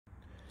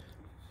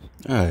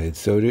Alright,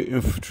 so they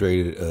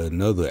infiltrated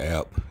another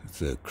app.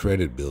 It's a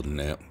credit building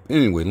app.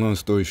 Anyway, long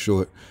story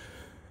short,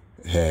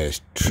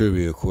 has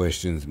trivia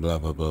questions, blah,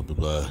 blah, blah, blah,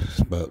 blah. It's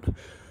about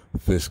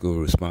fiscal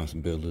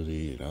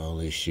responsibility and all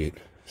this shit.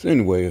 So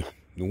anyway,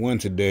 the one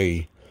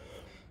today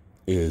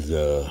is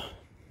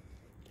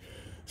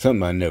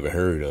something I never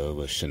heard of,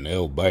 a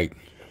Chanel bike.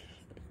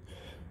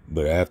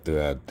 But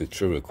after the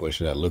trivia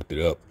question, I looked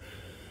it up.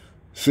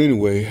 So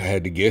anyway, I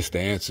had to guess the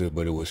answer,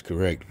 but it was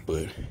correct.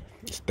 But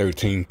it's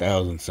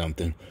 13,000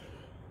 something.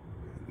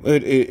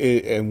 But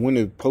and when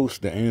it posts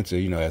the answer,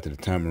 after the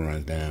timer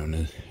runs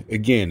down,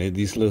 again,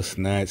 these little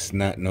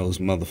snot-nosed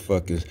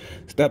motherfuckers,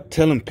 stop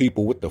telling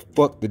people what the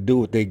fuck to do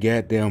with their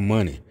goddamn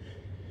money.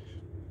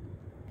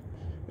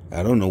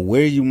 I don't know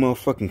where you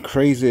motherfucking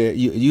crazy at.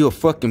 You a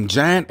fucking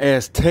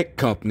giant-ass tech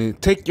company.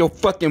 Take your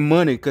fucking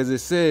money, because it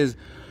says,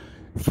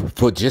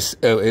 for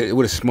just,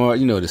 with a smart,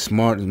 the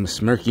smart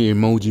smirky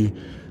emoji,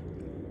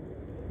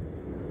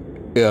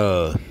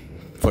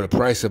 for the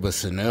price of a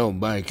Chanel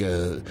bike,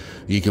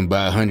 you can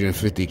buy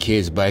 150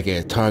 kids bike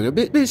at Target.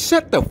 Bitch,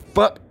 shut the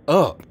fuck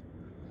up.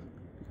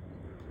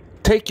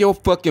 Take your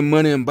fucking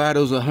money and buy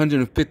those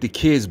 150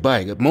 kids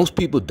bike. Most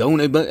people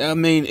don't. But I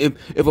mean, if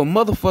a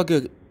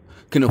motherfucker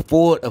can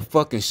afford a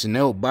fucking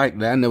Chanel bike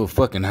that I never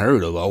fucking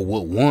heard of, or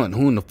what one,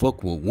 who in the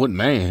fuck would, what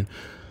man?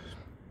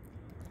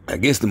 I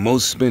guess the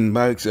most spin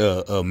bikes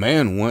a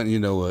man want,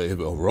 a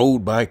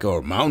road bike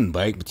or a mountain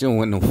bike, but you don't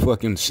want no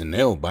fucking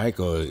Chanel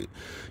bike. Or,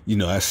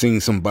 I seen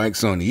some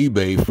bikes on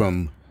eBay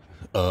from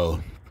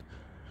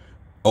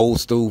old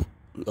school,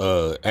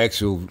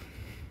 actual,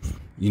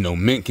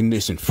 mint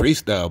condition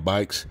freestyle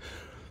bikes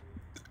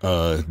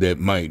that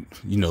might,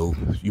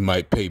 you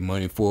might pay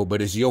money for,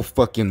 but it's your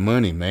fucking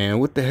money, man.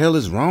 What the hell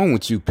is wrong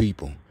with you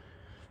people?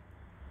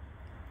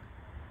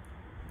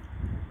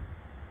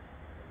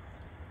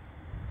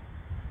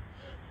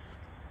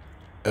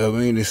 I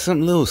mean, there's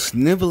some little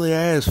snivelly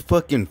ass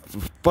fucking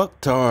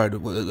fucktard.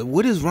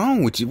 What is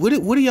wrong with you?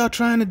 What are y'all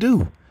trying to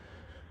do?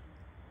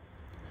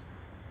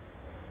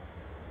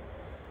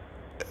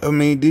 I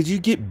mean, did you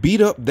get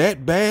beat up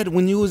that bad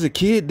when you was a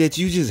kid that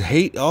you just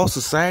hate all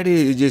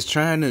society and just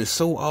trying to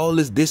sow all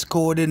this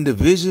discord and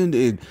division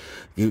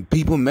and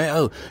people mad?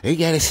 Oh, they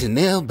got a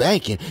Chanel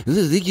bike and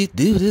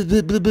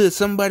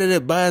somebody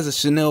that buys a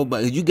Chanel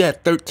bike, you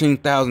got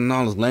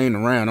 $13,000 laying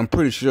around. I'm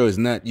pretty sure it's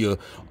not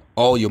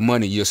all your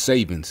money, your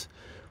savings.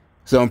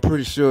 So I'm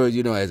pretty sure,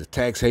 as a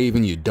tax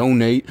haven, you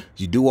donate,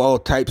 you do all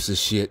types of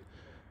shit.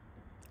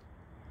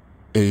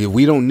 And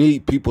we don't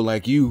need people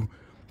like you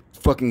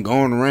fucking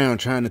going around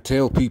trying to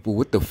tell people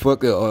what the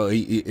fuck,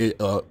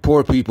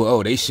 poor people,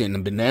 oh, they shouldn't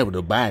have been able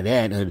to buy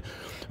that. And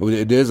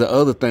there's a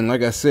other thing,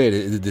 like I said,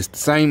 the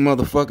same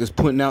motherfuckers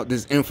putting out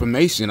this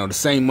information are the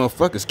same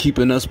motherfuckers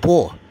keeping us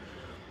poor.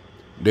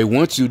 They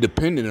want you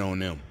dependent on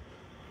them.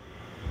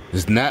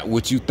 It's not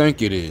what you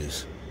think it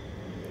is.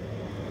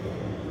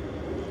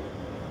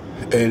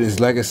 And it's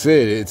like I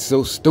said, it's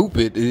so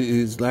stupid.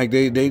 It's like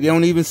they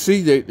don't even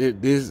see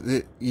that there's,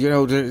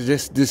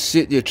 there's this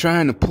shit you're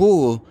trying to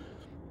pull,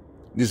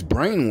 this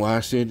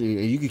brainwashing.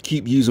 You can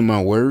keep using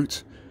my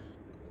words.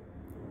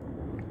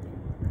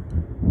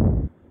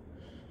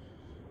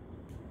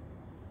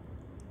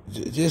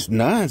 Just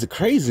nines of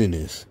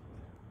craziness.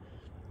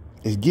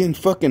 It's getting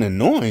fucking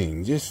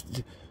annoying.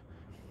 Just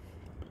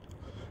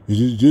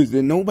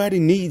nobody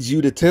needs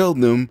you to tell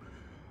them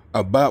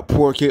about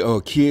poor kids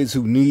or kids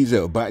who needs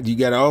it. About, you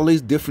got all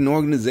these different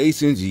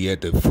organizations. You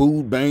got the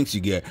food banks.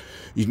 You got,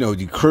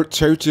 the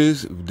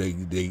churches.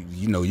 They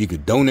you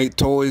could donate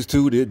toys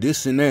to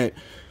this and that.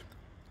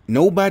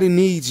 Nobody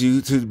needs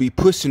you to be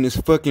pushing this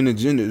fucking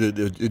agenda.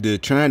 They're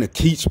trying to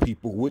teach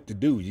people what to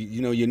do.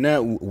 You're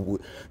not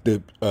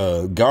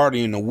the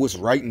guardian of what's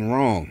right and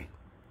wrong.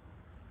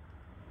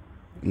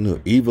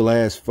 Look, evil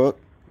ass fuck.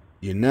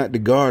 You're not the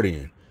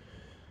guardian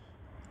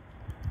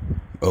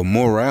of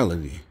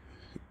morality.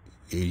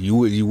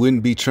 You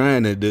wouldn't be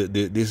trying to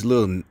this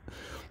little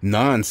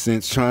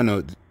nonsense trying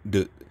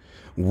to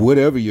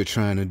whatever you're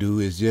trying to do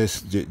is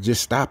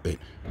just stop it.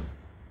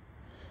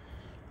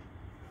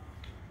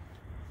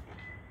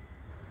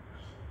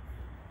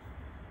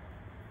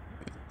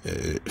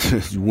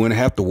 You wouldn't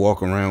have to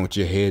walk around with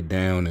your head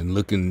down and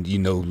looking,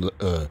 looking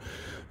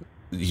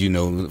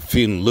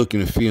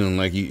and feeling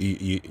like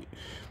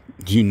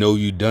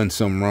you done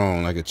something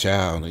wrong like a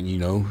child, and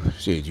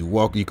shit.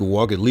 You could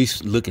walk at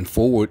least looking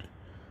forward.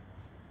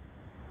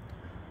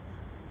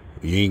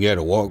 You ain't got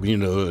to walk, your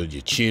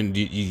chin,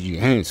 you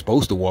ain't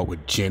supposed to walk with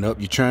your chin up.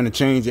 You're trying to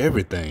change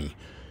everything.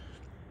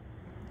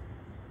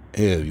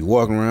 Hell, you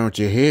walking around with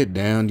your head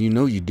down,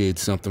 you did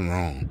something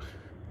wrong.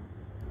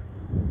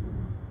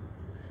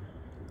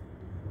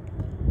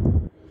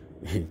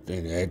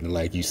 Acting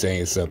like you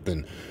saying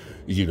something,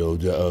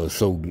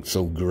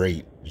 so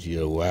great.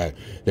 Why?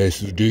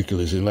 That's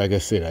ridiculous. And like I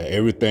said,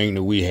 everything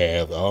that we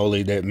have,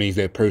 that means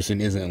that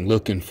person isn't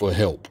looking for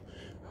help.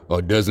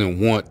 Or doesn't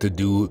want to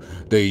do,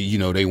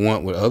 they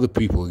want what other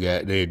people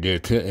got.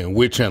 And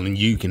we're telling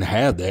you can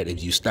have that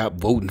if you stop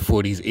voting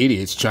for these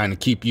idiots trying to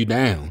keep you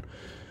down.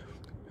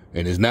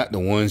 And it's not the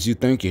ones you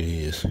think it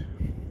is.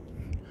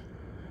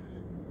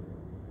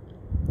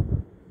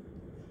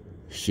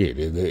 Shit,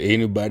 is there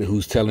anybody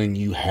who's telling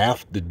you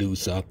have to do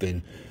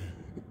something,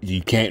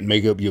 you can't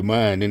make up your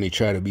mind, then they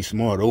try to be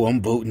smart. Oh,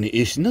 I'm voting the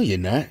issue. No, you're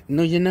not.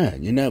 No, you're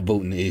not. You're not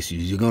voting the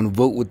issues. You're going to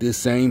vote with this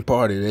same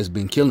party that's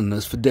been killing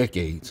us for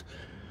decades.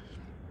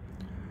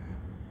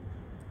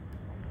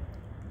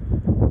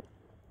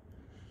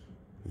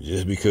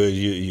 Just because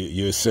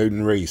you're a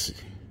certain race.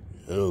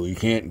 Oh, you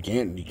can't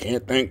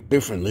think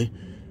differently.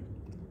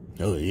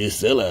 Oh, you're a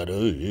sellout.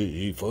 Oh,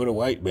 you for the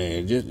white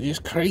man.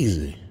 Just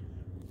crazy.